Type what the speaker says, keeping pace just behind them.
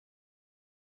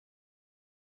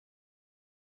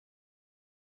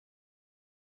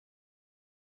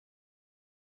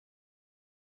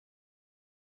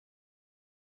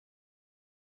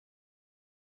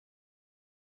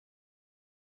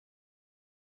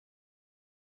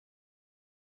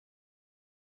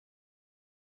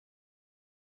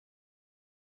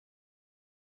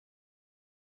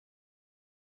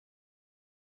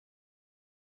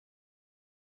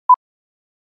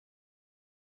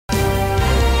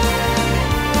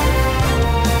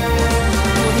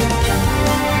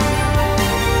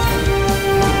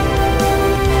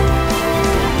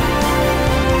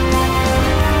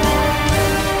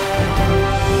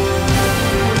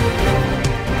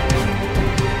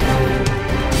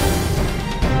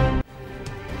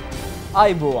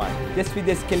ආයිබෝවන් දෙස්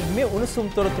විදේශ කෙලින්මේ උණුසුම්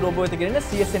තොරතුරු ඔබ වෙත ගෙනෙන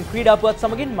CSN ක්‍රීඩා පුවත්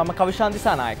සමගින් මම කවිශාන්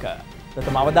දිසානායක.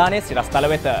 ප්‍රථම අවධානය සිරස්තල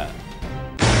වෙත.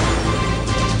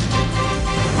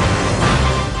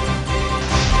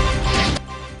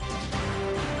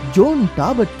 ජෝන්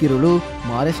ටාබට් කිරුළු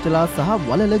මාරෙස්ටලා සහ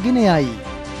වලල ගෙන යයි.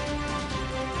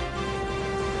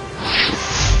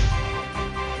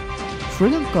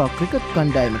 ශ්‍රී ලංකා ක්‍රිකට්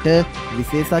කණ්ඩායමට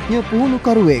විශේෂඥ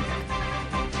පුහුණුකරුවෙක්.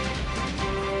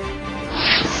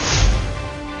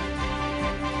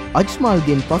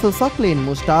 අජ්මල්ගෙන් පසු සක්ලේන්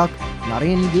මුස්ටාක්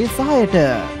නරේන්ගේ සහයට.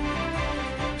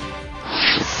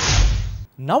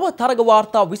 නව තරග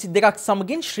වාර්තා 22ක්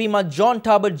සමගින් ශ්‍රීමත් ජෝන්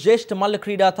ටාබට් ජ්‍යෙෂ්ඨ මල්ල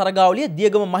ක්‍රීඩා තරගාවලිය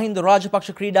දියගම මහින්ද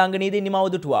රාජපක්ෂ ක්‍රීඩාංගණයේදී නිමව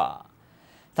දුටුවා.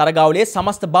 තරගාවලියේ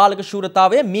සමස්ත බාලක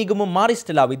ශූරතාවය මීගමු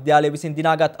මාරිස්ටලා විද්‍යාලය විසින්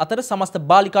දිනාගත් අතර සමස්ත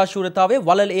බාලිකා ශූරතාවය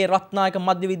වලල ඒ රත්නායක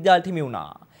මධ්‍ය විද්‍යාලයට හිමි වුණා.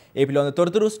 ඒ පිළිබඳ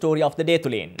තොරතුරු ස්ටෝරි ඔෆ් ද ඩේ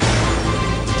තුලින්.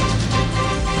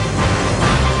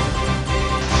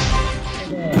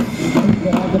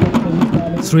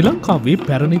 ශ්‍රී ලංකාවේ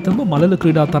පැරණිතම මලල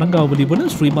ක්‍රීඩා තරගාවලිය වන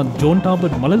ශ්‍රීමත් ජෝන්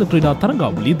ටාබට් මලල ක්‍රීඩා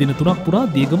තරගාවලිය දින 3ක් පුරා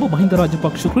දියගම මහින්ද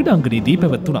රාජපක්ෂ ක්‍රීඩාංගණයේදී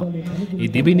පැවැත්වුණා. ඒ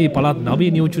දෙවෙනි පළාත් 9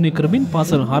 නියෝජනය කරමින්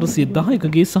පාසල්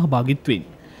 410කගේ සහභාගීත්වයෙන්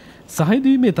සහය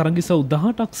දීමේ තරගිසව්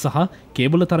 18ක් සහ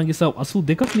කේබල තරගිසව්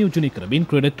 82ක් නියෝජනය කරමින්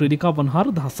ක්‍රීඩක ක්‍රීඩිකාවන්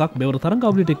 4000ක් මෙවර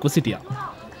තරගාවලියට එක්ව සිටියා.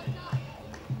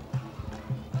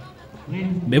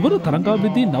 මෙවර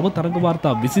තරගාවලියේදී නව තරග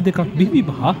වාර්තා 22ක් බිහිවීම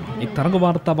හා එක් තරග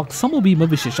වාර්තාවක් සමවීම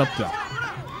විශේෂත්වයක්.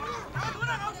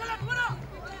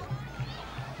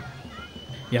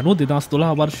 යනු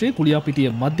 2012 වර්ෂයේ කුලියාපිටිය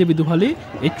මධ්‍ය විදුහලේ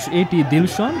HAT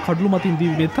දිල්ෂාන් කඩළු මතින්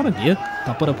දීමේ තරගය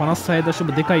තපර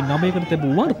 56.29කට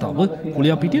තිබූ වාර්තාව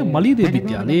කුලියාපිටිය මලීදේ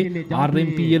විද්‍යාලයේ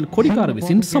RMPL කොඩිකාර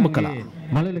විසින් සම කළා.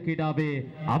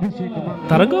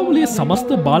 තරගාවලියේ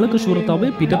සමස්ත බාලක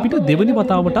ශූරතාවයේ පිට දෙවනි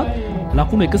වතාවටත්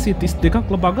ලකුණු 132ක්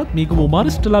ලබාගත් මීගමු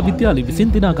මාරිස්ටලා විද්‍යාලය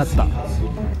විසින් දිනාගත්තා.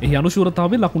 එහි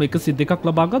අනුශූරතාවයේ ලකුණු 102ක්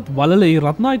ලබාගත් වලල ඒ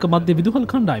රත්නායක මධ්‍ය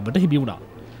විදුහල් කණ්ඩායමට හිමි වුණා.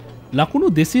 ලකුණු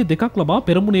 202ක් ලබා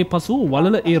පෙරමුණේ පසු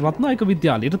වලල ඒ රත්නායක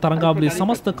විද්‍යාලයට තරගාවලියේ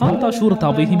සමස්ත කාන්තා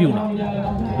ශූරතාවය හිමි වුණා.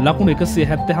 ලකුණු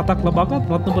 177ක් ලබාගත්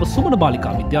රත්නපුර සුමන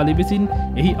බාලිකා විද්‍යාලය විසින්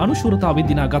එහි අනුශූරතාවය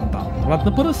දිනාගත්තා.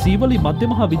 රත්නපුර සීවලි මධ්‍ය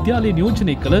මහා විද්‍යාලයේ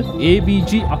නියෝජනය කළ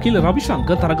AVG අකිල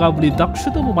රවිශංකර් තරගාවලියේ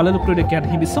දක්ෂතම මලල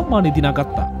ක්‍රීඩකයාට හිමි සම්මානය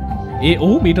දිනාගත්තා. ඒ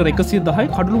ඔහු මීටර් 110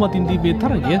 කඩළු මතින් දීමේ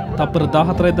තරගය තප්පර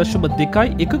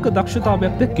 14.2ක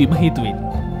දක්ෂතාවයක් දැක්වීම හේතුවෙන්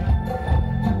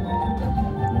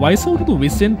වයස අවුරුදු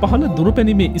 20න් පහළ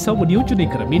දුරපැනීමේ ඉසව්ව නියෝජනය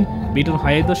කරමින් මීටර්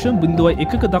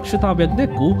 6.01ක දක්ෂතාවයක්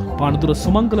දැක් වූ පානදුර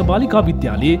සුමංගල බාලිකා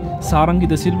විද්‍යාලයේ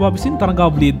සාරංගිද සිල්වා විසින්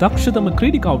තරගාවලියේ දක්ෂතම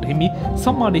ක්‍රීඩිකාවට හිමි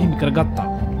සම්මානය හිමි කරගත්තා.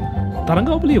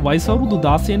 තරගාවලියේ වයස අවුරුදු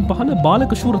 16න් පහළ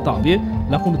බාලක ශූරතාවය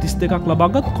ලකුණු 32ක්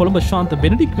ලබාගත් කොළඹ ශාන්ත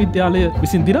බෙනඩික් විද්‍යාලය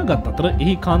විසින් දිනාගත් අතර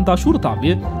එහි කාන්තා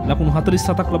ශූරතාවය ලකුණු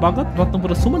 47ක් ලබාගත්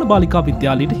රත්නපුර සුමන බාලිකා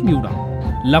විද්‍යාලයට හිමි වුණා.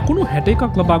 ලකුණු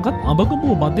 61ක් ලබාගත්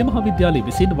අඹගමුව මධ්‍ය මහා විද්‍යාලය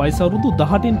විසින් වයස අවුරුදු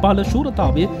 18න් පහළ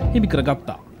ශූරතාවය හිමි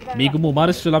කරගත්තා. මීගමු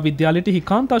මාරිස්ටලා විද්‍යාලයට එහි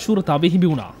කාන්තා ශූරතාවය හිමි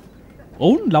වුණා.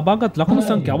 ඔවුන් ලබාගත් ලකුණු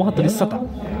සංඛ්‍යාව 47ක්.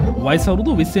 වයස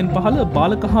අවුරුදු 20න් පහළ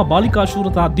බාලක හා බාලිකා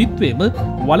ශූරතා දිත්වයේම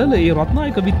වලල ඒ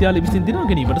රත්නායක විද්‍යාලය විසින් දිනා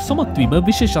ගැනීමට සමත් වීම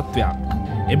විශේෂත්වයක්.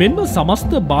 එමෙන්ම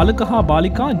සමස්ත බාලක හා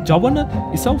බාලිකා ජවන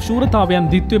ඉසව්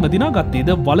ශූරතාවයන් දිත්වයේම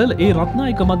දිනාගත්තේද වලල ඒ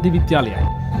රත්නායක මධ්‍ය විද්‍යාලයයි.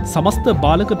 සමස්ත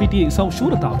බාලක පිටියේ ඉසව්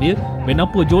ශූරතාවය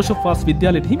වෙනපුව ජෝෂප් වාස්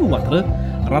විද්‍යාලයට හිමි වූ අතර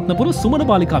රත්නපුර සුමන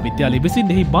බාලිකා විද්‍යාලය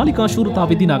විසින් එහි බාලිකා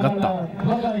ශූරතාවය දිනාගත්තා.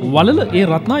 වලල ඒ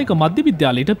රත්නායක මධ්‍ය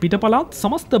විද්‍යාලයට පිටපළාත්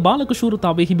සමස්ත බාලක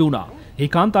ශූරතාවය හිමි වුණා. ඒ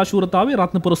කාන්තා ශූරතාවය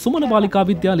රත්නපුර සුමන බාලිකා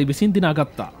විද්‍යාලය විසින්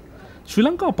දිනාගත්තා. ශ්‍රී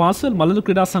ලංකා පාසල් මලල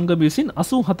ක්‍රීඩා සංගමය විසින්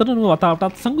 84 වන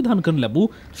වතාවටත් සංවිධානය කරනු ලැබූ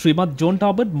ශ්‍රීමත් ජෝන්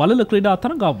ටාබට් මලල ක්‍රීඩා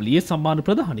තරගාවලියේ සම්මාන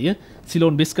ප්‍රදානය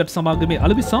සිලෝන් බිස්කට් සමාගමේ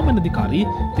අලෙවි සාමාන්‍ය අධිකාරී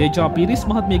තේජා පීරිස්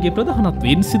මහත්මියගේ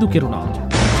ප්‍රධානත්වයෙන් සිදු කෙරුණා.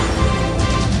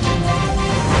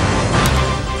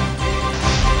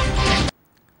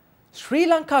 ශ්‍රී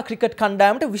ලංකා ක්‍රිකට්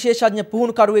කණ්ඩායමට විශේෂඥ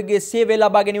පුහුණුකරුවෙකුගේ සේවය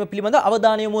ලබා ගැනීම පිළිබඳ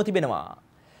අවධානය යොමු තිබෙනවා.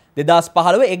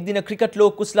 2015 එක්දින ක්‍රිකට්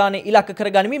ලෝක කුසලානේ ඉලක්ක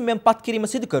කරගනිමින් මෙම පත්කිරීම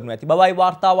සිදු කරනු ඇති බවයි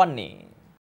වාර්තා වන්නේ.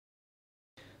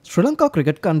 ශ්‍රී ලංකා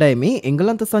ක්‍රිකට් කණ්ඩායමේ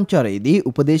එංගලන්ත සංචාරයේදී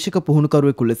උපදේශක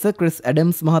පුහුණුකරුවෙකු ලෙස ක්‍රිස්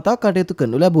ඇඩම්ස් මහතා කටයුතු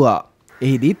කරනු ලැබුවා.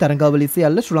 එහිදී තරගාවලිය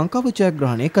සියල්ල ශ්‍රී ලංකාව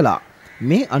ජයග්‍රහණය කළා.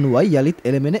 මේ අනුවයි යලිත්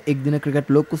එළමෙන එක්දින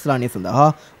ක්‍රිකට් ලෝක කුසලානේ සඳහා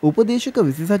උපදේශක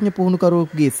විශේෂඥ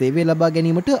පුහුණුකරුවෙකුගේ සේවය ලබා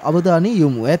ගැනීමට අවධානය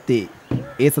යොමු ඇත්තේ.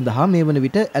 ඒ සඳහා මේ වන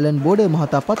විට ඇලන් බෝඩර්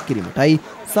මහතා පත් කිරීමටයි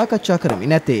සාකච්ඡා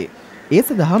කරමින් ඇත්තේ. ඒ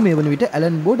සඳහා මේ වන විට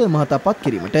ඇලන් බෝඩර් මහතා පත්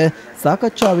කිරීමට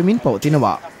සාකච්ඡා වෙමින්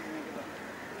පවතිනවා.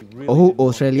 ඔහු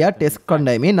ඕස්ට්‍රේලියා ටෙස්ට්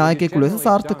කණ්ඩායමේ නායකයෙකු ලෙස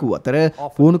සාර්ථක වූ අතර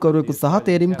පුහුණුකරුවෙකු සහ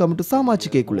තේරීම් කමිටු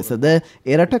සමාජිකයෙකු ලෙසද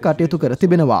එරට කටයුතු කර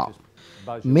තිබෙනවා.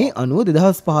 මේ අනුව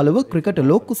 2015 ක්‍රිකට්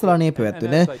ලෝක කුසලානයේ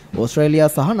පැවැත්වෙන ඕස්ට්‍රේලියා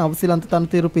සහ නවසීලන්ත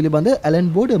තනතුරු පිළිබඳ ඇලන්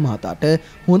බෝඩර් මහතාට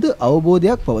හොඳ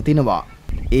අවබෝධයක් පවතිනවා.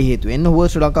 ඒ හේතුවෙන් ඔහුව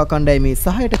ශ්‍රී ලංකා කණ්ඩායමේ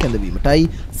සහයට කැඳවීමටයි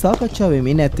සාකච්ඡා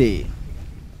වෙමින් ඇත්තේ.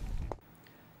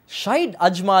 ෂයිඩ්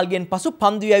අජ්මාල්ගෙන් පසු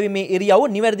පන්දු යැවීමේ ඉරියව්ව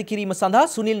නිවැරදි කිරීම සඳහා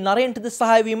සුනිල් නරේන්ටද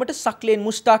සහාය වීමට සක්ලේන්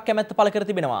මුෂ්තාක් කැමැත්ත පළ කර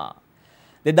තිබෙනවා.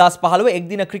 2015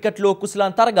 එක්දින ක්‍රිකට් ලෝක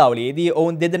කුසලාන තරගාවලියේදී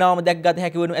ඔවුන් දෙදෙනාම දැක්ගත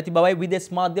හැකි වනු ඇති බවයි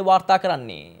විදේශ මාධ්‍ය වාර්තා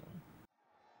කරන්නේ.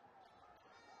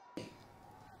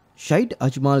 ෂයිඩ්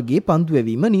අජ්මාල්ගේ පන්දු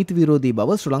යැවීම නීති විරෝධී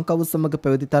බව ශ්‍රී ලංකාව සමග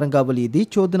පැවති තරගාවලියේදී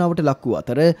චෝදනාවට ලක් වූ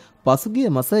අතර පසුගිය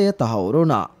මාසය තහවුරු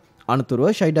වුණා. අනතුරුව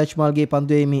ෂයිඩ් අජ්මාල්ගේ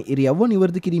පන්දු යැවීමේ ඉරියව්ව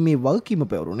නිවැරදි කිරීමේ වගකීම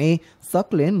පැවරුනේ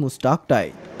සක්ලේන්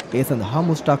මුස්ටාක්ටයි. ඒ සඳහා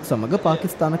මුස්ටාක් සමග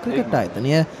පාකිස්තාන ක්‍රිකට්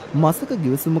ආයතනය මාසක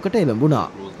ගිවිසුමකට එළඹුණා.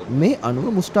 මේ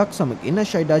අනුව මුස්ටාක් සමගින්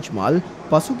ෂයිඩ් අජ්මාල්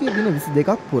පසුගිය දින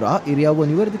 22ක් පුරා ඉරියව්ව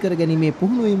නිවැරදි කර ගැනීමේ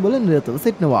පුහුණුවීම් වල නිරතව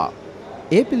සිටිනවා.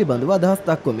 ඒ පිළිබඳව අදහස්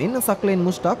දක්වමින් සක්ලේන්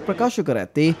මුස්ටාක් ප්‍රකාශ කර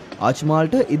ඇත්තේ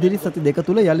අජ්මාල්ට ඉදිරි සති දෙක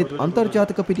තුළ යළිත්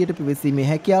අන්තර්ජාතික පිටියට පිවිසීමේ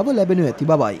හැකියාව ලැබෙනු ඇති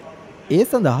බවයි. ඒ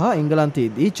සඳහා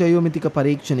එංගලන්තයේදී ජයෝමිතික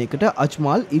පරීක්ෂණයකට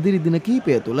අජ්මාල් ඉදිරි දින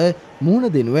කිහිපය තුළ මුහුණ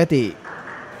දෙනු ඇති.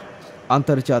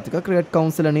 අන්තර්ජාතික ක්‍රිකට්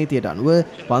කවුන්සිල නීතියට අනුව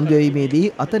පන්දු යැවීමේදී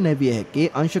අත නැවිය හැක්කේ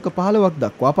අංශක 15ක්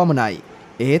දක්වා පමණයි.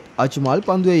 එහෙත් අජ්මාල්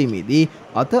පන්දු යැවීමේදී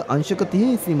අත අංශක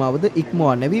 30 සීමාවද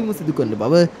ඉක්මවා නැවීම සිදු කරන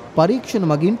බව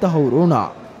පරීක්ෂණ මගින් තහවුරු වුණා.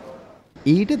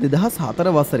 ඊට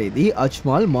 2004 වසරේදී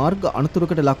අජ්මාල් මාර්ග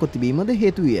අනතුරකට ලක්ව තිබීමද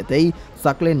හේතු වී ඇතැයි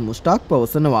සක්ලෙන් මුෂ්තාක්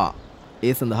පවසනවා.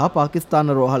 ඒ සඳහා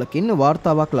පාකිස්තාන රෝහලකින්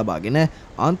වාර්තාවක් ලබාගෙන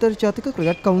අන්තර්ජාතික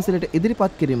ක්‍රිකට් කවුන්සිලට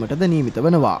ඉදිරිපත් කිරීමටද නියමිත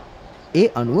වනවා. ඒ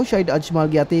අනුව ෂයිඩ්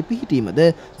අජ්මාල්ගේ අතේ පිහිටීමද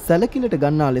සැලකිලට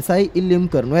ගන්නා ලෙසයි ඉල්ලීම්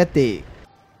කරනු ඇත්තේ.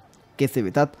 කෙසේ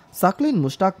වෙතත් සක්ලෙන්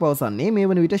මුෂ්තාක් පවසන්නේ මේ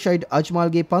වන විට ෂයිඩ්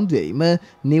අජ්මාල්ගේ පන්දු යැවීම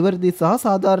නිවැරදි සහ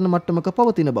සාධාරණ මට්ටමක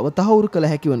පවතින බව තහවුරු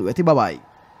කළ හැකි වනු ඇති බවයි.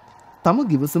 තම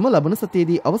ගිවිසුම ලබන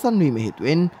සතියේදී අවසන් වීම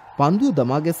හේතුවෙන් පන්දුව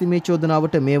දමා ගැසීමේ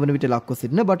චෝදනාවට මේ වන විට ලක්ව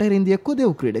සිටින බටහිර ඉන්දිය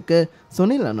කොදෙව් ක්‍රීඩක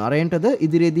සොනිල් නරේන්ටද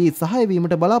ඉදිරියේදී සහාය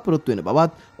වීමට බලාපොරොත්තු වෙන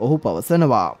බවත් ඔහු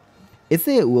පවසනවා.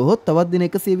 එසේ වුවහොත් තවත් දින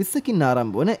 120කින්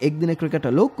ආරම්භ වන එක්දින ක්‍රිකට්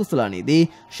ලෝක කුසලානයේදී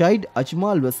ෂයිඩ්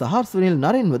අජ්මාල්ව සහ සුනිල්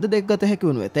නරේන්වද දැක්ගත හැකි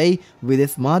වනු ඇතැයි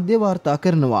විදේශ මාධ්‍ය වාර්තා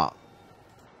කරනවා.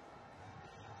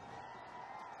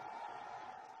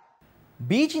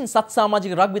 බීජින් සත්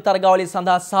සමාජික රග්බි තරගාවලිය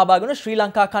සඳහා සහභාගී වන ශ්‍රී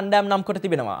ලංකා කණ්ඩායම් නම් කොට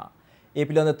තිබෙනවා. ඒ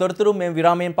පිළිබඳ තොරතුරු මෙම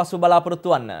විරාමයෙන් පසු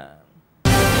බලාපොරොත්තු වන්න.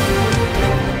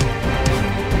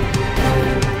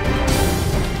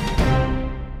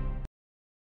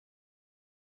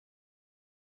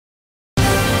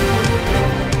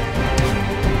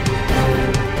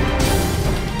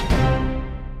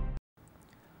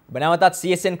 බනවතත්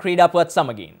CSN ක්‍රීඩා පුවත්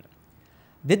සමගින්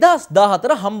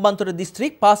 2014 හම්බන්තොට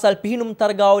දිස්ත්‍රික් පාසල් පිහිනුම්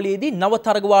තරගාවලියේදී නව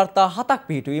තරග වාර්තා 7ක්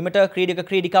පිහිටුවීමට ක්‍රීඩක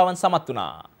ක්‍රීඩිකාවන් සමත්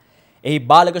වුණා. එහි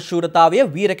බාලක ශූරතාවය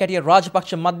වීරකැටිය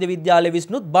රාජපක්ෂ මධ්‍ය විද්‍යාලය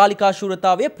විසිනුත් බාලිකා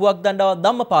ශූරතාවය පුවක්දණ්ඩාව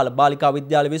ධම්මපාල බාලිකා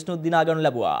විද්‍යාලය විසිනුත් දිනාගනු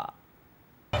ලැබුවා.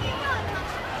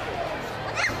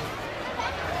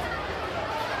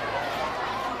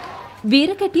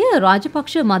 වීරකැටිය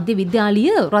රාජපක්ෂ මධ්‍ය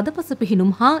විද්‍යාලීය රදපස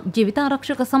පිහිනුම් හා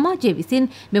ජීවිතාරක්ෂක සමාජය විසින්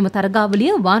මෙම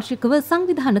තරගාවලිය වාර්ෂිකව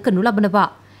සංවිධානය කරනු ලබනවා.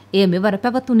 එය මෙවර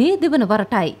පැවතුනේ දෙවන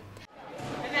වරටයි.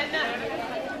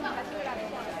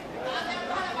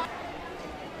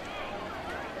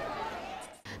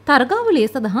 තරගාවලිය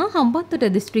සඳහා හම්බන්තොට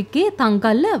දිස්ත්‍රික්කයේ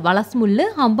තංගල්ල වලස්මුල්ල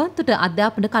හම්බන්තොට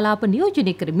අධ්‍යාපන කලාප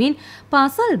නියෝජනය කරමින්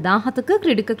පාසල් 17ක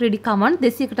ක්‍රීඩක ක්‍රීඩිකාවන්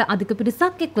 200කට අධික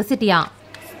පිරිසක් එක්ව සිටියා.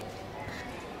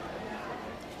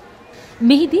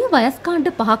 මෙහිදී වයස් කාණ්ඩ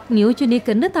 5ක් නියෝජනය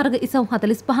කරන තරග ඉසව්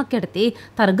 45ක් යටතේ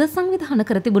තරග සංවිධානය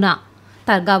කර තිබුණා.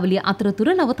 තරගාවලිය අතරතුර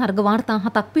නව තරග වාර්තා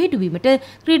 7ක් පිහිටුවීමට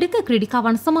ක්‍රීඩක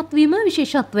ක්‍රීඩිකාවන් සමත් වීම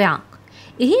විශේෂත්වයක්.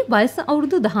 එහි වයස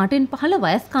අවුරුදු 18න් පහළ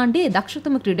වයස් කාණ්ඩයේ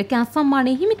දක්ෂතම ක්‍රීඩකයා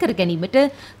සම්මානය හිමි කර ගැනීමට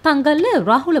තංගල්ල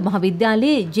රාහුල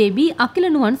මහවිද්‍යාලයේ JB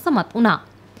අකිලනුවන් සමත් වුණා.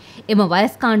 එම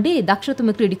වයස් කාණ්ඩයේ දක්ෂතම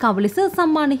ක්‍රීඩිකාව ලෙස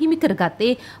සම්මාන හිමි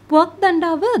කරගත්තේ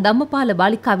පුවක්දණ්ඩාව ධම්මපාල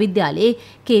බාලිකා විද්‍යාලයේ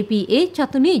KPA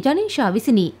චතුනි ජනීෂා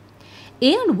විසිනි.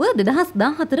 ඒ අනුව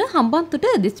 2014 හම්බන්තොට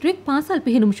දිස්ත්‍රික් පාසල්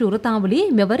පිහිනුම්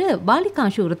ශූරතාවලියේ මෙවර බාලිකා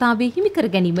ශූරතාවය හිමි කර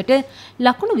ගැනීමට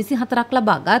ලකුණු 24ක්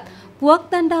ලබාගත්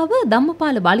පුවක්දණ්ඩාව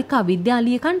ධම්මපාල බාලිකා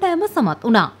විද්‍යාලීය කණ්ඩායම සමත්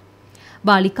වුණා.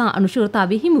 බාලිකා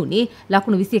අනුශූරතාවය හිමි වුණේ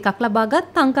ලකුණු 21ක්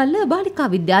ලබාගත් තංගල්ල බාලිකා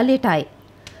විද්‍යාලයටයි.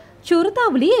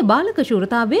 ශූරතාවලියේ බාලක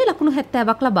ශූරතාවයේ ලකුණු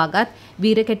 70ක් ලබාගත්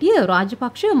වීරකැටිය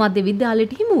රාජපක්ෂ මධ්‍ය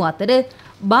විද්‍යාලයට හිමි වූ අතර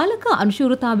බාලක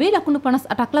අනුශූරතාවයේ ලකුණු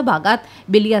 58ක් ලබාගත්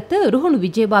බෙලියත රුහුණු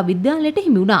විජේබා විද්‍යාලයට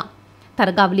හිමි වුණා.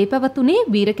 තරගාවලිය පැවතුනේ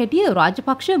වීරකැටිය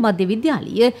රාජපක්ෂ මධ්‍ය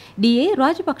විද්‍යාලීය DA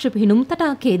රාජපක්ෂ පිහිනුම්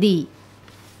තටාකයේදී.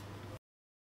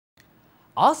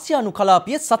 ආසියානු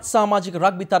කලාපීය සත් සමාජික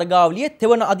රග්බි තරගාවලියේ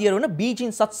තෙවන අදියර වන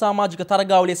බීජිං සත් සමාජික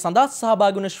තරගාවලිය සඳහා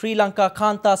සහභාගී වන ශ්‍රී ලංකා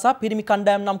කාන්තා සහ පිරිමි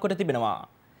කණ්ඩායම් නම් කොට තිබෙනවා.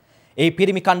 ඒ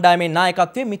පිරිමි කණ්ඩායමේ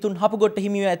නායකත්වයේ මිතුන් හපුගොට්ට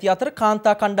හිමිව ඇති අතර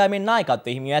කාන්තා කණ්ඩායමේ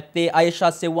නායකත්වයේ හිමිව ඇත්තේ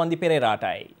අයෂා සෙව්වන්දි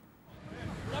පෙරේරාටයි.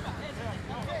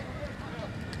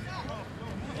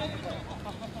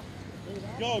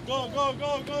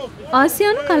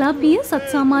 ආසියානු කලාපීය සත්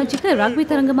සමාජික රග්බි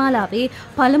තරඟමාලාවේ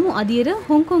පළමු අදියර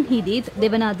හොංකොං හිදීත්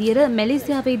දෙවන අදියර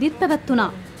මැලේසියාවේදීත්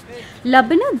පැවැත්වුණා.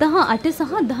 ලබන 18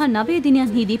 සහ 19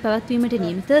 දිනයන්හිදී පැවැත්වීමට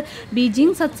නියමිත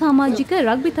බීජිං සත් සමාජික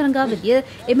රග්බි තරඟාවලිය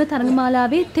එම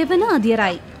තරඟමාලාවේ තෙවන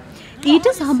අදියරයි. ඊට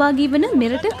සහභාගී වන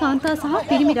මෙරට කාන්තා සහ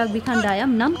පිරිමි රග්බි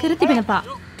කණ්ඩායම් නම් කර තිබෙනවා.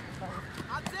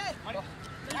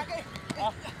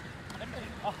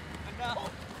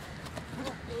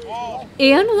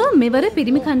 ඒ අනුව මෙවර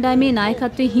පිරිමි කණ්ඩායමේ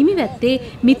නායකත්වයේ හිමි වැත්තේ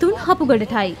මිතුන්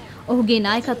හපුගොඩටයි. ඔහුගේ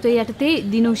නායකත්වයේ යටතේ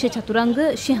දිනෝෂ චතුරංග,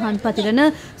 ශිහාන් පතිරණ,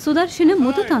 සුදර්ශන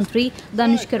මුතුතන්ත්‍රී,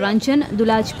 ධනුෂ්ක රංජන්,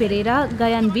 දුලාජ් පෙරේරා,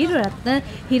 ගයන් වීරරත්න,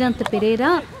 හිරන්ත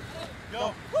පෙරේරා,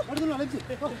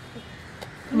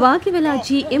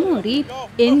 වාකිවලාජී එමෝරි,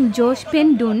 එන් ජෝෂ්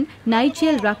පෙන්ඩුන්,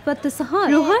 නයිජෙල් රක්වත්ත සහ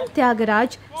රොහන්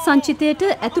ත්‍යාගරාජ් සංචිතයට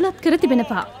ඇතුළත් කර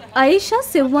තිබෙනවා. අයෂා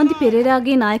සෙව්වන්දි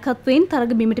පෙරේරාගේ නායකත්වයෙන්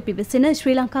තරග බිමට පිවිසෙන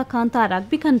ශ්‍රී ලංකා කාන්තා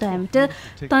රග්බි කණ්ඩායමට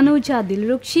තනෝජා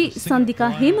දිල්රුක්ෂි, සන්දිකා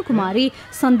හේමකුමාරි,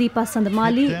 සන්දීපා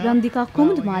සඳමාලි, රන්දිකා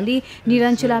කුමුදුමාලි,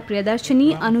 නිරංජලා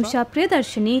ප්‍රියදර්ශනී, අනුෂා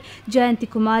ප්‍රියදර්ශනී,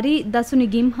 ජයන්ති කුමාරි, දසුනි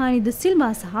ගිම්හානි ද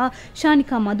සිල්වා සහ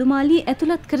ශානිකා මදුමාලි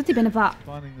ඇතුළත් කර තිබෙනවා.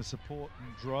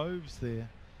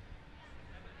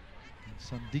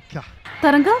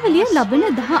 තරඟාවලිය ලබන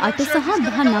 18 සහ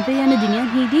 19 යන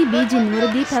දිනයන්හිදී බීජිං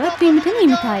නුවරදී පැවැත්වීමට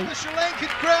නියමිතයි.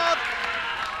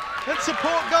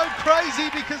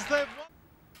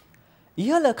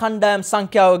 ඉහළ කණ්ඩායම්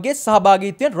සංඛ්‍යාවගේ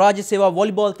සහභාගීත්වයෙන් රාජ්‍ය සේවා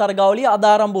වොලිබෝල් තරගාවලිය අද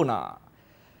ආරම්භ වුණා.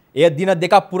 එය දින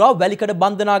දෙකක් පුරා වැලිකඩ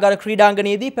බන්ධනාගාර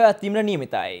ක්‍රීඩාංගණයේදී පැවැත්වීමට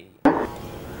නියමිතයි.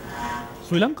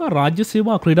 ශ්‍රී ලංකා රාජ්‍ය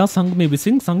සේවා ක්‍රීඩා සංගමය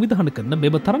විසින් සංවිධානය කරන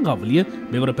මෙම තරගාවලිය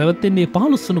මෙවර පැවැත්වෙන්නේ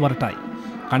 15 වන වරටයි.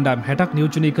 කණ්ඩායම් 60ක්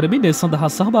නියෝජනය කරමින් ඒ සඳහා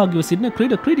සහභාගීව සිටින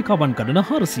ක්‍රීඩකවන් ගණන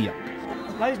 400ක්.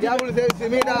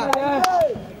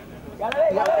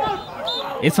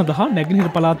 ඒ සඳහා නැගෙනහිර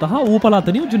පළාත හා ඌ පළාත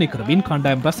නියෝජනය කරමින්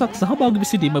කණ්ඩායම් රැසක් සහභාගී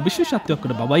වී සිටීම විශේෂත්වයක්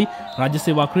වන බවයි රාජ්‍ය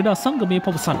සේවා ක්‍රීඩා සංගමය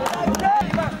පවසන්නේ.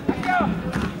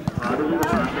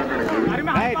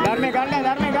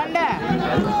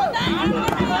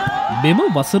 මෙම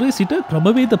වසරේ සිට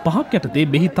ක්‍රමවේද 5ක් යටතේ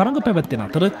මෙහි තරඟ පැවැත්වෙන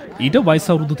අතර ඊට වයස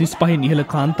අවුරුදු 35න් ඉහළ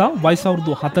කාන්තා, වයස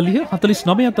අවුරුදු 40,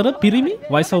 49 අතර පිරිමි,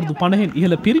 වයස අවුරුදු 50න්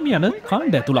ඉහළ පිරිමි යන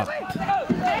කාණ්ඩ ඇතුළත්.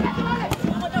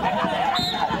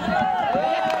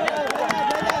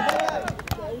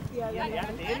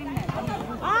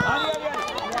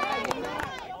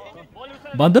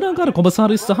 බන්ධනාගාර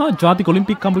කොමසාරිස් සහ ජාතික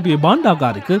ඔලිම්පික් කමිටුවේ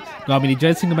භාණ්ඩාගාරික ගාමිණී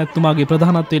ජයසිංහ මැතිතුමාගේ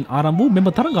ප්‍රධානත්වයෙන් ආරම්භ වූ මෙම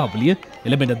තරගාවලිය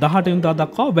එළඹෙන 18 වෙනිදා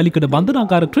දක්වා වැලිකඩ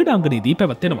බන්ධනාගාර ක්‍රීඩාංගණයේදී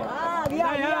පැවැත්වෙනවා.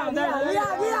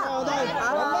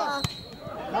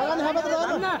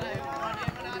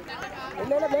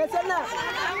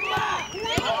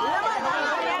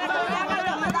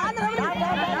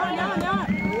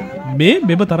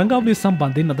 මෙම තරගාවලිය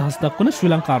සම්බන්ධයෙන් අදහස් දක්වන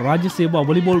ශ්‍රී ලංකා රාජ්‍ය සේවා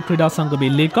වොලිබෝල් ක්‍රීඩා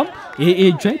සංගමේ ලේකම් ඒ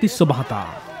ජයතිස්ස මහතා.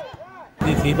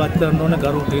 දීපත් කරන ඕන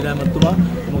ගරු ක්‍රීඩා මැතිතුමා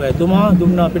මොකද එතුමා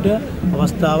දුන්න අපිට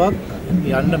අවස්ථාවක්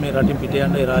යන්න මේ රටින් පිට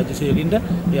යන්න ඒ රාජ්‍ය සේවකින්ට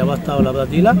මේ අවස්ථාව ලබා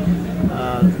දීලා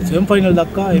සෙමි ෆයිනල්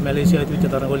දක්වා මේ මැලේසියාවේ තිබිච්ච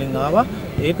තරග වලින් ආවා.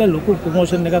 ඒක ලොකු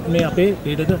ප්‍රොමෝෂන් එකක් මේ අපේ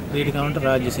ක්‍රීඩකයන්ට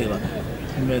රාජ්‍ය සේවා.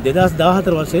 මේ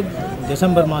 2014 වර්ෂයේ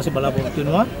දෙසැම්බර් මාසේ බලාපොරොත්තු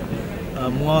වෙනවා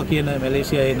මුවා කියන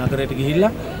මැලේසියාවේ නගරයට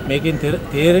ගිහිල්ලා මේකෙන්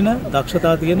තේරෙන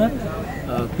දක්ෂතා තියෙන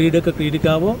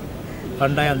ක්‍රීඩිකාවෝ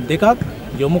කණ්ඩායම් දෙකක්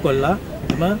යොමු කළා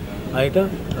එම අයට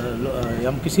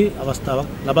යම් කිසි අවස්ථාවක්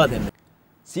ලබා දෙන්න.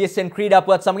 CSN ක්‍රීඩා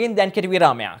පුවත් සමගින් දැන් කෙටි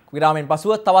විරාමයක්. විරාමයෙන්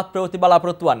පසුව තවත් ප්‍රවෘත්ති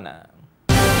බලාපොරොත්තු වන්න.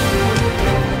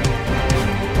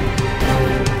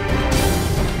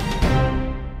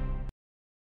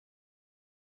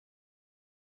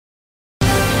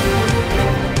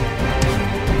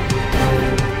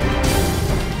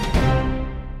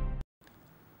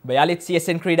 බයාලිත්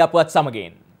CSN ක්‍රීඩා පුවත්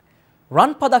සමගින්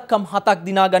රන් පදක්කම් 7ක්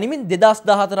දිනා ගනිමින්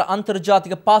 2014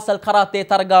 අන්තර්ජාතික පාසල් කරාතේ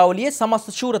තරගාවලියේ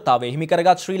සමස්ත ශූරතාවය හිමි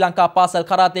කරගත් ශ්‍රී ලංකා පාසල්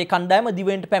කරාතේ කණ්ඩායම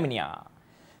දිවයිනට පැමිණියා.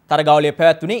 තරගාවලිය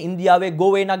පැවැත්වුණේ ඉන්දියාවේ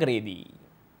ගෝවේ නගරයේදී.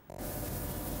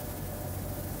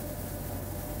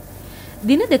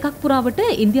 දින දෙකක් පුරාවට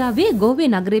ඉන්දියාවේ ගෝවේ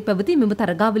නගරයේ පැවති මෙම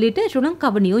තරගාවලියට ශ්‍රී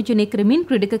ලංකාව නියෝජනය කරමින්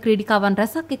ක්‍රීඩකවන්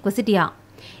රැසක් එක්ව සිටියා.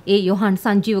 ඒ යොහන්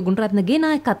සංජීව ගුණරත්නගේ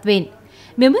නායකත්වයෙන්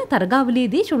මෙම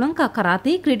තරගාවලියේදී ශ්‍රී ලංකා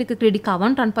කරාතේ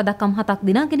ක්‍රීඩකවන් රන් පදක්කම් 7ක්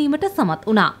දිනා ගැනීමට සමත්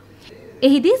වුණා.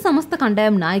 එහිදී සමස්ත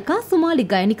කණ්ඩායම් නායිකා සුමාලි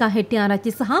ගයනිකා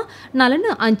හෙට්ටිආරච්චි සහ නලන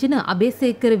අංජන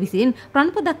අබේසේකර විසින් රන්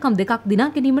පදක්කම් දෙකක් දිනා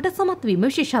ගැනීමට සමත් වීම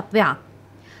විශේෂත්වයක්.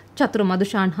 චතුර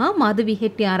මදුෂාන් හා මාධවී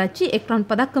හෙට්ටිආරච්චි එක් රන්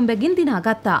පදක්කම් බැගින්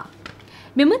දිනාගත්තා.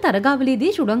 මෙම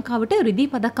තරගාවලියේදී ශ්‍රී ලංකාවට රිදී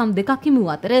පදක්කම් දෙකක් හිමි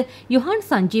වූ අතර යොහාන්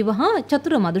සංජීව හා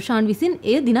චතුර මදුෂාන් විසින්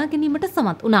එය දිනා ගැනීමට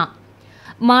සමත් වුණා.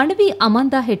 මානවී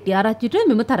අමන්දා හෙට්ටිආරච්චිට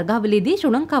මෙම තරගාවලියේදී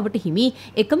ශ්‍රී ලංකාවට හිමි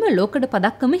එකම ලෝකඩ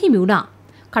පදක්කම හිමි වුණා.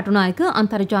 කටුනායක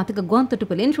අන්තර්ජාතික ගුවන්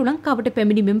තොටුපළෙන් ශ්‍රී ලංකාවට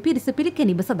පැමිණි මෙම පිරිස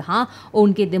පිළිගැනීම සඳහා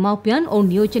ඔවුන්ගේ දෙමව්පියන් ඔවුන්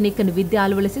නියෝජනය කරන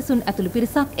විද්‍යාලවල සිසුන් ඇතුළු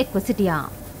පිරිසක් එක්ව සිටියා.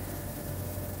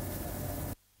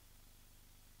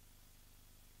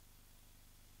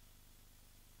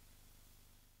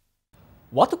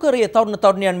 වතුකරයේ තරුණ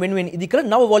තරුණියන් වෙනුවෙන් ඉදිකළ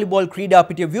නව වොලිබෝල් ක්‍රීඩා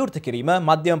පිටිය විවෘත කිරීම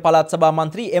මධ්‍යම පළාත් සභා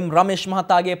මන්ත්‍රී එම් රමේෂ්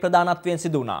මහතාගේ ප්‍රධානත්වයෙන්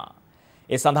සිදු වුණා.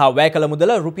 ඒ සඳහා වැය කළ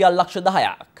මුදල රුපියල් ලක්ෂ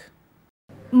 10ක්.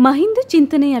 මහින්ද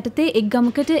චින්තනය යටතේ එක්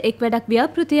ගමකට එක් වැඩක්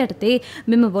ව්‍යාපෘති යටතේ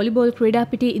මෙම වොලිබෝල් ක්‍රීඩා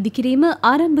පිටිය ඉදිකිරීම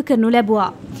ආරම්භ කරනු ලැබුවා.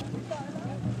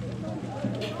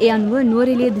 ඒ අනුව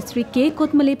නුවරඑළිය දිස්ත්‍රික්කයේ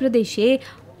කොත්මලේ ප්‍රදේශයේ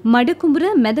මඩකුඹුර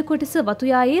මැද කොටස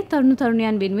වතුයායේ තරුණ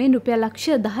තරුණයන් වෙනුවෙන් රුපියල්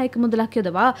ලක්ෂ 10ක මුදලක්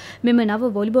යොදවා මෙම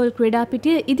නව වොලිබෝල් ක්‍රීඩා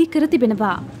පිටිය ඉදිකර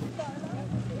තිබෙනවා.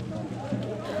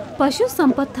 පශු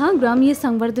සම්පත් හා ග්‍රාමීය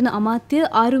සංවර්ධන අමාත්‍ය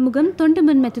ආරුමුගම්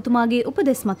තොණ්ඩමන් මැතිතුමාගේ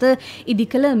උපදෙස් මත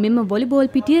ඉදිකළ මෙම වොලිබෝල්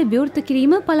පිටිය විවෘත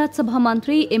කිරීම පළාත් සභා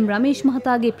මන්ත්‍රී එම් රමේෂ්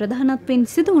මහතාගේ ප්‍රධානත්වයෙන්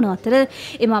සිදු වුණ අතර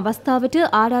එම අවස්ථාවට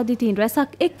ආරාධිතයින්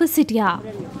රැසක් එක්ව සිටියා.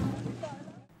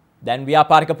 දැන්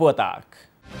ව්‍යාපාරික පුවතක්.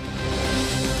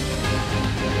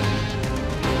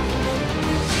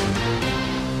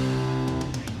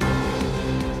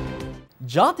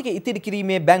 ජාතික ඉතිරි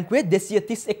කිරීමේ බැංකුවේ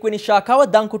 231 වෙනි ශාඛාව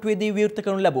දංකොටුවේදී විවෘත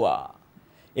කරනු ලැබුවා.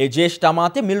 ඒ ජ්‍යෙෂ්ඨ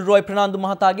අමාත්‍ය මිල්රොයි ප්‍රනාන්දු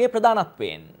මහතාගේ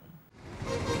ප්‍රධානත්වයෙන්.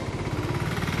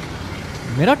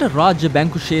 මෙරට රාජ්‍ය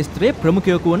බැංකු ක්ෂේත්‍රයේ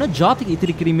ප්‍රමුඛයෙකු වන ජාතික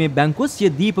ඉතිරි කිරීමේ බැංකුව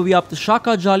සිය දීප ව්‍යාප්ත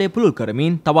ශාඛා ජාලය පුළුල්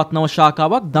කරමින් තවත් නව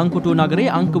ශාඛාවක් දංකොටුව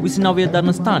නගරයේ අංක 29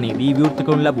 දරන ස්ථානයේදී විවෘත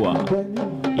කරනු ලැබුවා.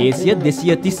 ඒ සිය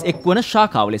 231 වන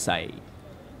ශාඛාව ලෙසයි.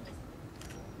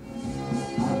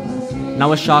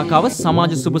 නව ශාඛාව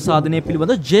සමාජ සුබ සාධනය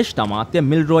පිළිබඳ ජ්‍යෙෂ්ඨ අමාත්‍ය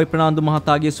මිල්රොයි ප්‍රනාන්දු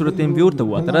මහතාගේ සුරතෙන් විවෘත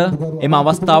වූ අතර එම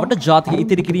අවස්ථාවට ජාතික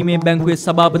ඉතිරි කිරීමේ බැංකුවේ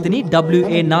සභාපතිනි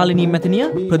WA නාලිනී මැතිණිය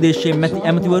ප්‍රදේශයේ මැති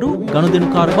ඇමතිවරු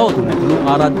ගනුදෙනුකාර බවතුන් ඇතුළු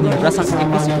ආරාධනීය රැසක්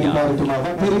එක්ව සිටියා.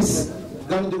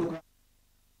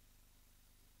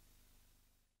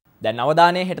 දැන්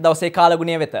අවධානය හෙට දවසේ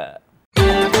කාලගුණය වෙත.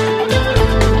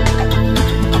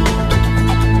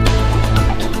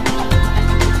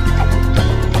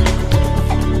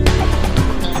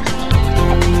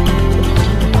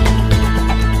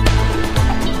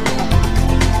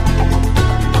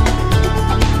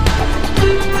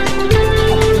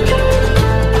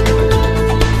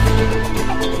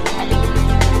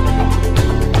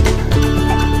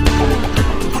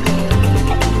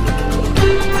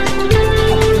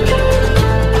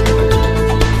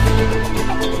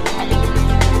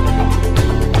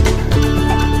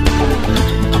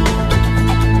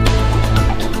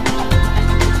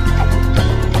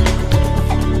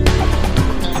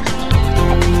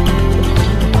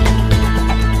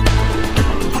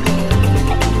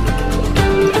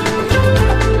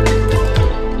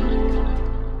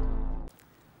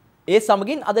 ඒ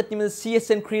සමගින් අද තිමිල්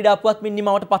CSN ක්‍රීඩා පුවත්මින්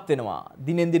නිමවට පත් වෙනවා.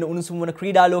 දිනෙන් දින උණුසුම් වන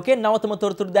ක්‍රීඩා ලෝකයේ නවතම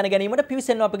තොරතුරු දැන ගැනීමට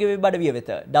පිවිසෙන්න අපගේ වෙබ් අඩවිය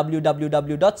වෙත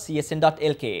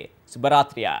www.csn.lk. සුබ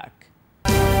රාත්‍රියක්.